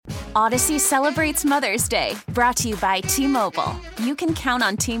Odyssey celebrates Mother's Day, brought to you by T-Mobile. You can count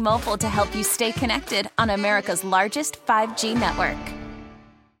on T-Mobile to help you stay connected on America's largest 5G network.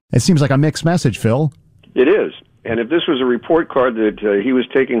 It seems like a mixed message, Phil. It is. And if this was a report card that he was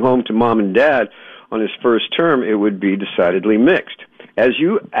taking home to mom and dad on his first term, it would be decidedly mixed. As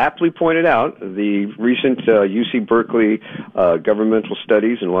you aptly pointed out, the recent UC Berkeley governmental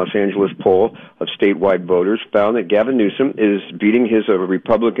studies and Los Angeles poll of statewide voters found that Gavin Newsom is beating his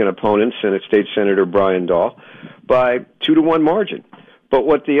Republican opponent, Senate State Senator Brian Dahl, by 2-1 margin. But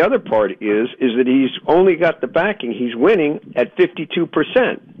what the other part is that he's only got the backing. He's winning at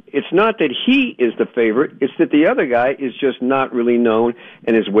 52%. It's not that he is the favorite. It's that the other guy is just not really known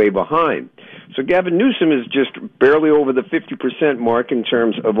and is way behind. So Gavin Newsom is just barely over the 50% mark in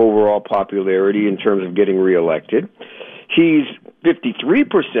terms of overall popularity, in terms of getting reelected. He's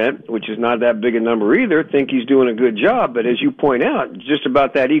 53%, which is not that big a number either, think he's doing a good job. But as you point out, just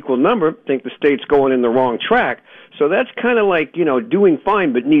about that equal number think the state's going in the wrong track. So that's kind of like, doing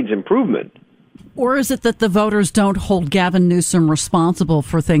fine but needs improvement. Or is it that the voters don't hold Gavin Newsom responsible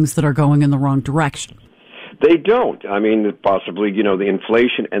for things that are going in the wrong direction? They don't. I mean, possibly, the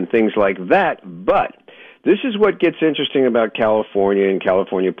inflation and things like that. But this is what gets interesting about California and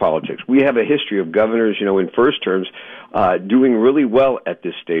California politics. We have a history of governors, in first terms, doing really well at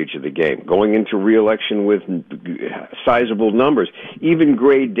this stage of the game, going into re-election with sizable numbers. Even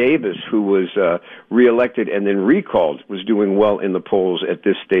Gray Davis, who was re-elected and then recalled, was doing well in the polls at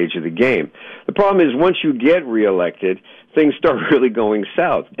this stage of the game. The problem is once you get re-elected, things start really going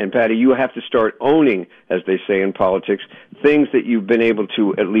south. And, Patty, you have to start owning, as they say in politics, things that you've been able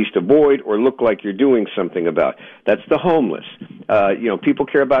to at least avoid or look like you're doing something about. That's the homeless. People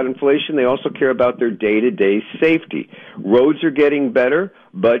care about inflation. They also care about their day-to-day safety. Roads are getting better,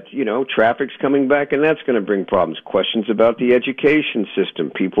 but, traffic's coming back, and that's going to bring problems. Questions about the education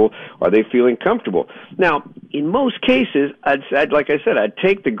system. People, are they feeling comfortable? Now, in most cases, I'd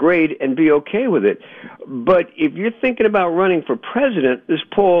take the grade and be okay with it. But if you're thinking about running for president, this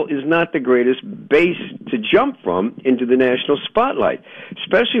poll is not the greatest base to jump from into the national spotlight,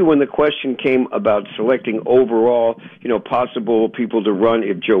 especially when the question came about selecting overall, possible people to run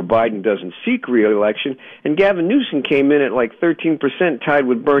if Joe Biden doesn't seek re-election. And Gavin Newsom came in at like 13%, tied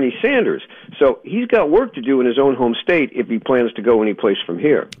with Bernie Sanders. So he's got work to do in his own home state if he plans to go any place from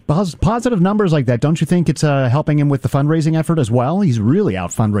here. Positive numbers like that, don't you think it's helping him with the fundraising effort as well? He's really out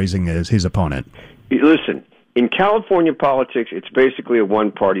fundraising his opponent. Listen, in California politics, it's basically a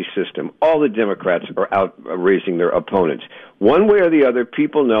one-party system. All the Democrats are out raising their opponents. One way or the other,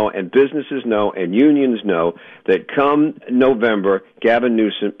 people know, and businesses know, and unions know that come November, Gavin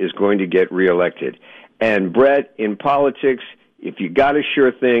Newsom is going to get reelected. And, Brett, in politics, if you got a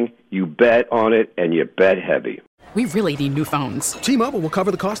sure thing, you bet on it, and you bet heavy. We really need new phones. T-Mobile will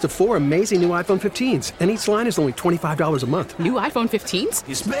cover the cost of 4 amazing new iPhone 15s, and each line is only $25 a month. New iPhone 15s?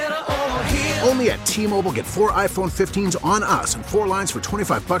 It's better over here. Only at T-Mobile, get 4 iPhone 15s on us and 4 lines for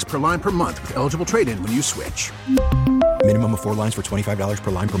 $25 per line per month with eligible trade-in when you switch. Minimum of 4 lines for $25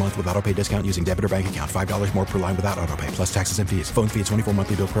 per line per month with autopay discount using debit or bank account. $5 more per line without autopay, plus taxes and fees. Phone fee at 24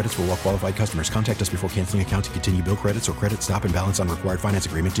 monthly bill credits for well-qualified customers. Contact us before canceling account to continue bill credits or credit stop and balance on required finance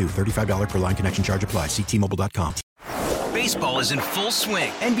agreement due. $35 per line connection charge applies. See T-Mobile.com. Baseball is in full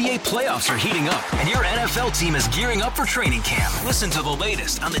swing. NBA playoffs are heating up, and your NFL team is gearing up for training camp. Listen to the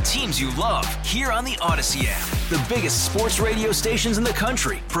latest on the teams you love here on the Odyssey app. The biggest sports radio stations in the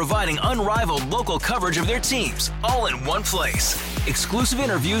country, providing unrivaled local coverage of their teams, all in one place. Exclusive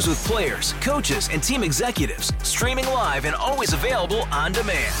interviews with players, coaches, and team executives, streaming live and always available on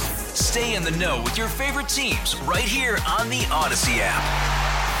demand. Stay in the know with your favorite teams right here on the Odyssey app.